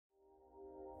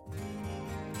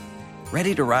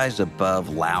Ready to rise above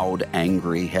loud,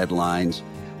 angry headlines?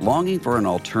 Longing for an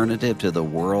alternative to the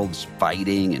world's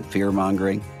fighting and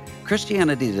fear-mongering?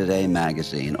 Christianity Today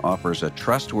magazine offers a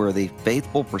trustworthy,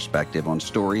 faithful perspective on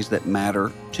stories that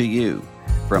matter to you,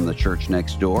 from the church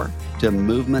next door to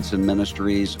movements and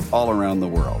ministries all around the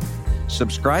world.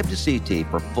 Subscribe to CT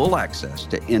for full access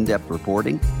to in-depth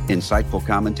reporting, insightful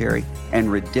commentary, and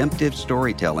redemptive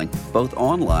storytelling, both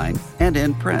online and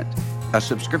in print. A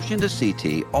subscription to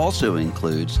CT also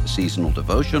includes seasonal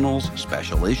devotionals,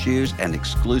 special issues, and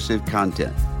exclusive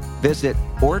content. Visit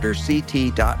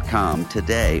orderct.com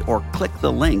today or click the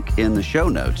link in the show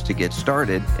notes to get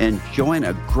started and join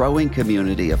a growing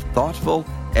community of thoughtful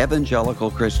evangelical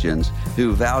Christians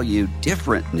who value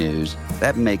different news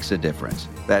that makes a difference.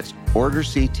 That's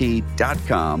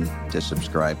orderct.com to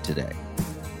subscribe today.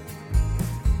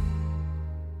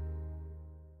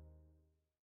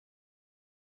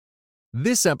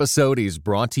 This episode is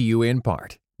brought to you in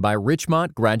part by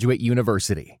Richmont Graduate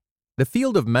University. The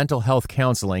field of mental health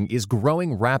counseling is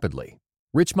growing rapidly.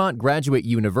 Richmont Graduate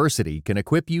University can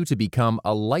equip you to become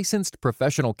a licensed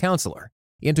professional counselor,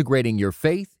 integrating your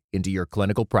faith into your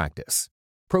clinical practice.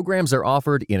 Programs are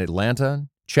offered in Atlanta,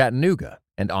 Chattanooga,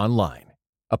 and online.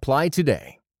 Apply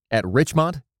today at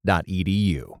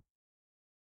richmont.edu.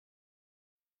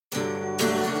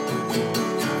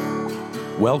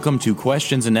 Welcome to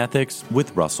Questions in Ethics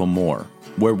with Russell Moore,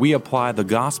 where we apply the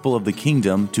gospel of the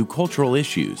kingdom to cultural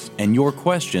issues and your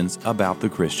questions about the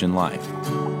Christian life.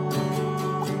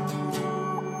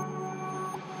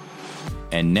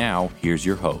 And now, here's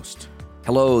your host.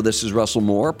 Hello, this is Russell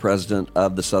Moore, President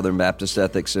of the Southern Baptist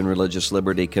Ethics and Religious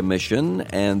Liberty Commission,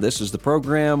 and this is the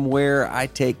program where I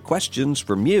take questions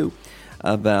from you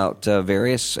about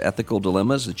various ethical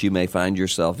dilemmas that you may find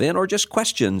yourself in, or just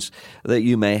questions that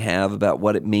you may have about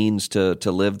what it means to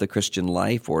live the Christian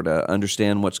life or to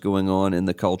understand what's going on in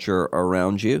the culture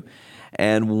around you.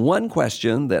 And one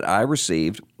question that I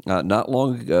received not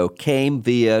long ago came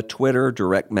via Twitter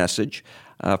direct message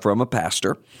from a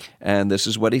pastor, and this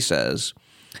is what he says: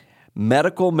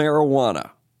 medical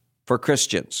marijuana for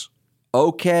Christians,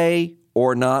 okay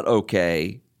or not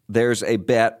okay? There's a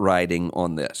bet riding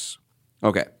on this.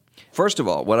 Okay. First of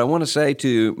all, what I want to say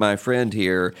to my friend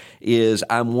here is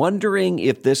I'm wondering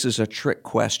if this is a trick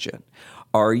question.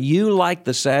 Are you like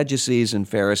the Sadducees and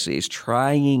Pharisees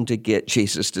trying to get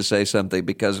Jesus to say something?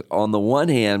 Because on the one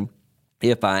hand,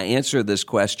 if I answer this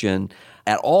question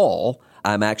at all,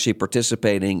 I'm actually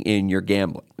participating in your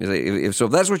gambling. So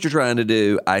if that's what you're trying to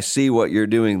do, I see what you're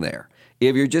doing there.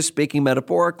 If you're just speaking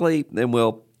metaphorically, then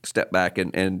we'll step back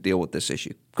and deal with this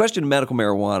issue. The question of medical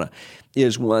marijuana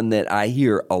is one that I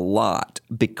hear a lot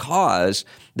because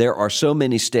there are so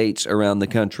many states around the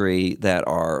country that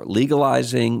are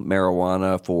legalizing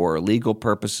marijuana for legal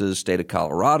purposes. State of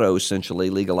Colorado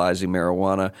essentially legalizing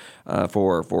marijuana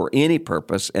for any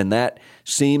purpose, and that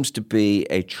seems to be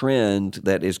a trend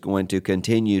that is going to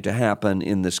continue to happen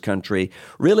in this country,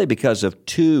 really because of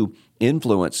two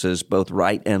influences, both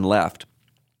right and left.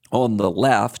 On the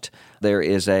left, there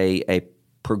is a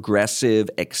progressive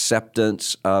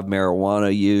acceptance of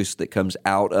marijuana use that comes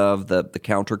out of the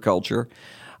counterculture.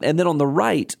 And then on the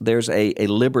right, there's a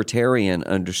libertarian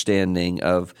understanding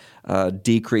of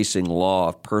decreasing law,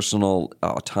 of personal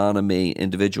autonomy,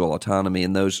 individual autonomy,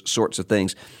 and those sorts of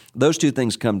things. Those two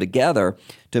things come together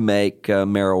to make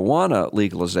marijuana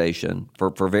legalization,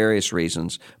 for various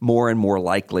reasons, more and more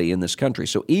likely in this country.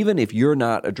 So even if you're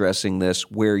not addressing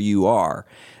this where you are,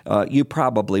 you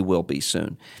probably will be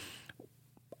soon.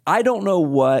 I don't know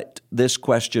what this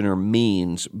questioner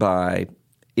means by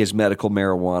is medical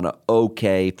marijuana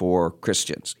okay for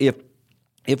Christians? If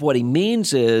what he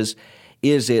means is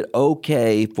it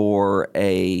okay for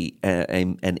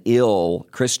an ill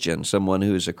Christian, someone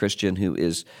who is a Christian who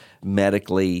is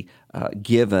medically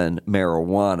given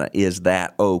marijuana, is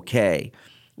that okay?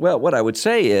 Well, what I would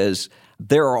say is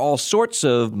there are all sorts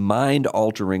of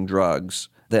mind-altering drugs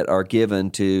that are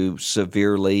given to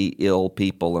severely ill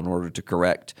people in order to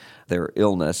correct their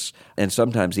illness and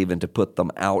sometimes even to put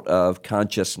them out of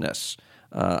consciousness.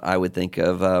 I would think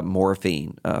of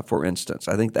morphine, for instance.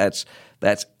 I think that's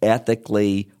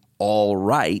ethically all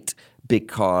right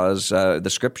because the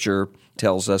Scripture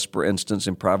tells us, for instance,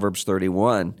 in Proverbs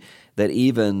 31, that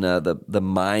even the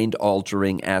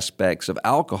mind-altering aspects of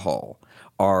alcohol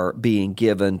are being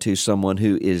given to someone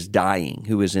who is dying,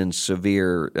 who is in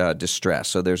severe distress.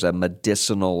 So there's a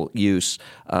medicinal use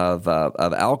of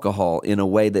alcohol in a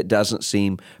way that doesn't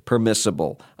seem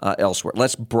permissible elsewhere.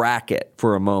 Let's bracket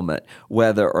for a moment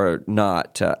whether or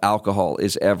not alcohol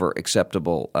is ever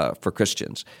acceptable for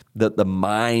Christians. The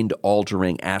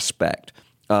mind-altering aspect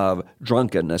of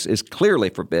drunkenness is clearly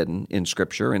forbidden in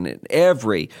Scripture, and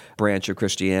every branch of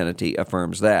Christianity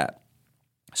affirms that.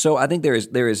 So I think there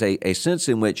is a sense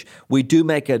in which we do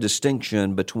make a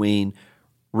distinction between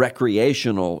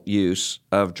recreational use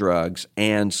of drugs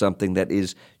and something that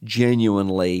is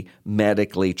genuinely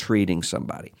medically treating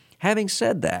somebody. Having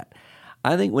said that,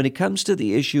 I think when it comes to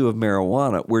the issue of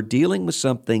marijuana, we're dealing with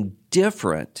something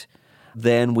different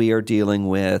than we are dealing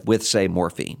with say,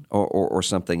 morphine or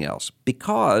something else.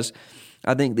 Because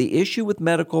I think the issue with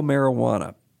medical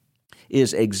marijuana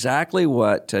is exactly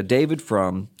what David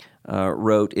Frum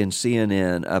wrote in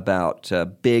CNN about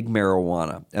big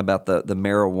marijuana, about the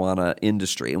marijuana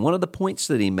industry. And one of the points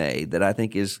that he made that I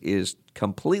think is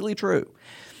completely true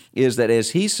is that,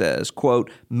 as he says, quote,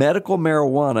 medical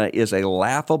marijuana is a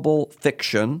laughable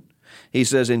fiction. He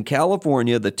says, in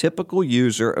California, the typical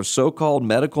user of so-called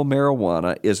medical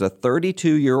marijuana is a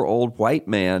 32-year-old white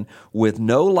man with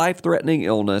no life-threatening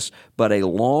illness but a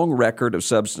long record of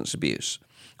substance abuse.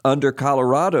 Under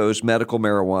Colorado's medical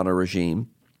marijuana regime,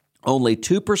 only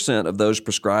 2% of those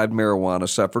prescribed marijuana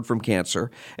suffered from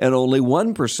cancer and only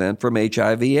 1% from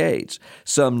HIV/AIDS.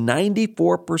 Some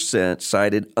 94%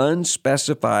 cited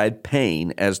unspecified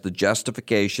pain as the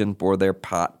justification for their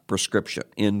pot prescription,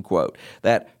 end quote.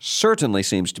 That certainly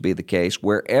seems to be the case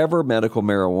wherever medical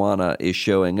marijuana is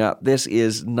showing up. This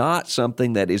is not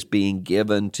something that is being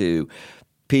given to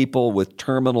people with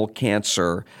terminal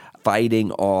cancer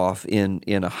fighting off in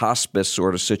a hospice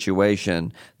sort of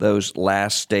situation those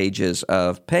last stages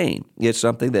of pain. It's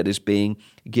something that is being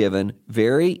given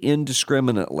very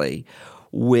indiscriminately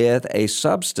with a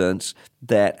substance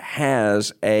that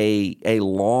has a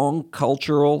long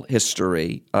cultural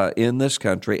history in this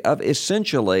country of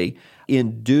essentially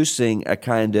inducing a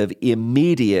kind of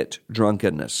immediate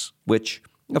drunkenness, which,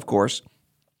 of course,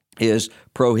 is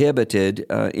prohibited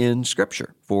in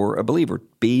Scripture for a believer.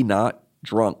 Be not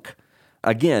drunk.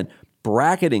 Again,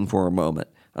 bracketing for a moment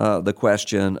the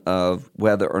question of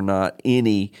whether or not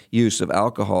any use of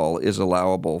alcohol is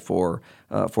allowable for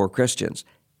Christians.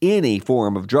 Any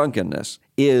form of drunkenness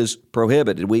is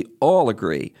prohibited. We all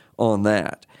agree on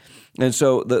that. And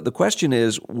so the question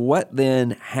is, what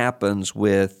then happens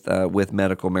with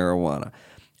medical marijuana?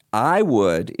 I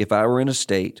would, if I were in a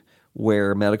state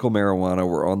where medical marijuana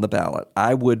were on the ballot,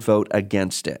 I would vote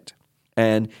against it.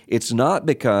 And it's not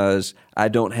because I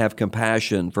don't have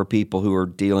compassion for people who are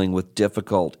dealing with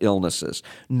difficult illnesses,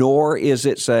 nor is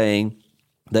it saying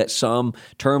that some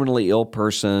terminally ill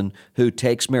person who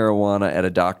takes marijuana at a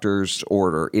doctor's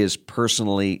order is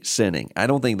personally sinning. I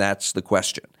don't think that's the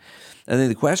question. I think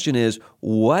the question is,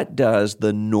 what does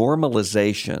the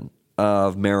normalization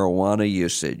of marijuana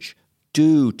usage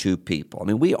do to people? I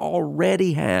mean, we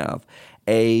already have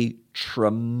a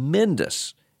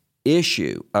tremendous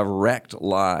issue of wrecked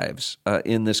lives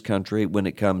in this country when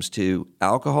it comes to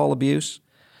alcohol abuse,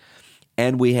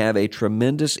 and we have a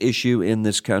tremendous issue in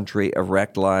this country of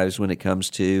wrecked lives when it comes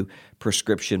to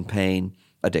prescription pain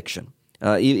addiction.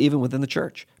 Even within the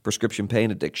church, prescription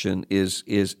pain addiction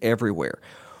is everywhere.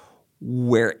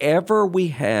 Wherever we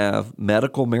have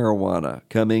medical marijuana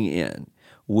coming in,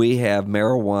 we have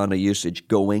marijuana usage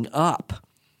going up.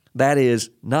 That is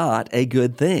not a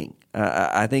good thing.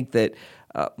 I think that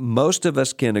most of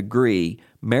us can agree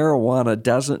marijuana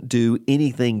doesn't do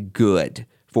anything good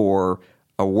for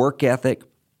a work ethic,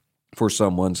 for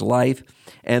someone's life,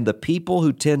 and the people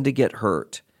who tend to get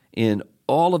hurt in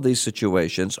all of these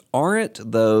situations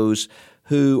aren't those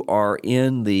who are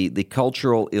in the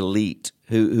cultural elite,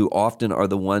 who often are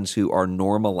the ones who are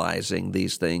normalizing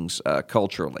these things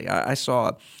culturally. I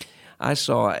saw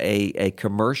a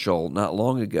commercial not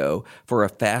long ago for a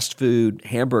fast food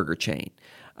hamburger chain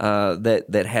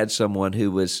that had someone who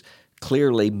was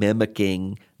clearly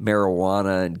mimicking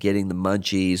marijuana and getting the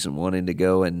munchies and wanting to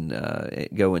go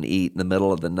and eat in the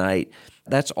middle of the night.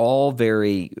 That's all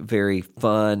very, very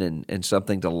fun and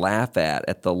something to laugh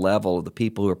at the level of the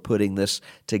people who are putting this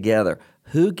together.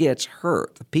 Who gets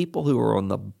hurt? The people who are on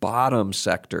the bottom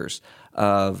sectors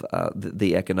of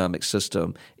the economic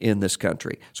system in this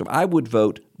country. So I would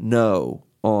vote no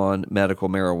on medical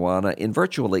marijuana in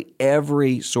virtually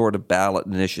every sort of ballot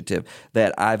initiative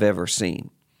that I've ever seen.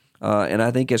 And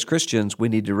I think as Christians, we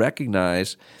need to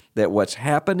recognize that what's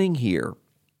happening here,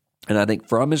 and I think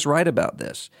Frum is right about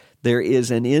this, there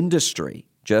is an industry,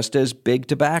 just as big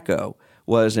tobacco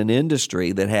was an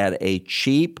industry that had a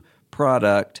cheap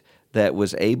product that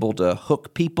was able to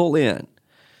hook people in.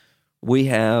 We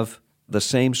have the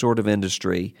same sort of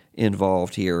industry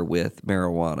involved here with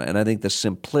marijuana. And I think the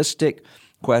simplistic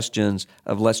questions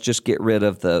of let's just get rid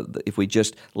of if we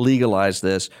just legalize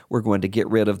this, we're going to get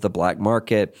rid of the black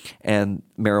market and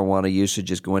marijuana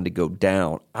usage is going to go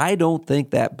down. I don't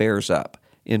think that bears up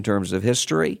in terms of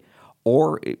history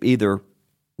or either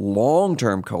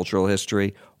long-term cultural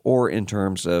history or in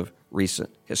terms of recent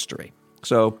history.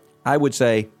 So I would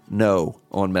say no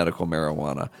on medical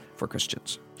marijuana for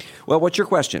Christians. Well, what's your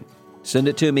question? Send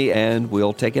it to me and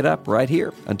we'll take it up right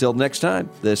here. Until next time,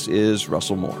 this is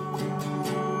Russell Moore.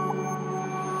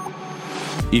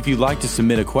 If you'd like to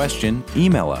submit a question,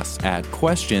 email us at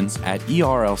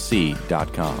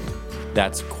questions@erlc.com.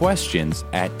 That's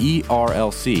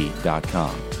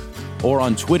questions@erlc.com. Or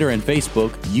on Twitter and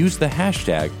Facebook, use the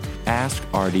hashtag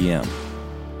AskRDM.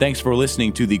 Thanks for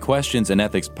listening to the Questions and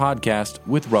Ethics podcast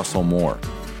with Russell Moore.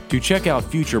 To check out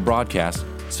future broadcasts,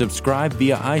 subscribe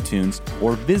via iTunes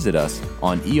or visit us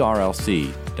on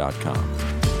erlc.com.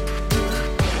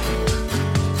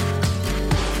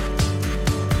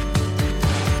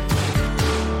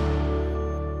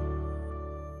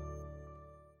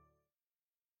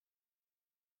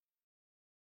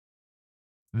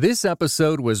 This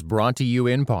episode was brought to you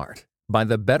in part by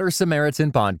the Better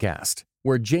Samaritan podcast,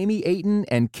 where Jamie Ayton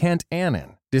and Kent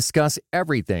Annan discuss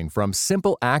everything from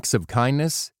simple acts of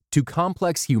kindness to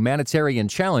complex humanitarian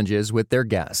challenges with their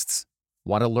guests.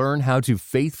 Want to learn how to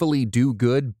faithfully do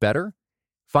good better?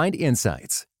 Find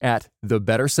insights at The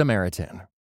Better Samaritan.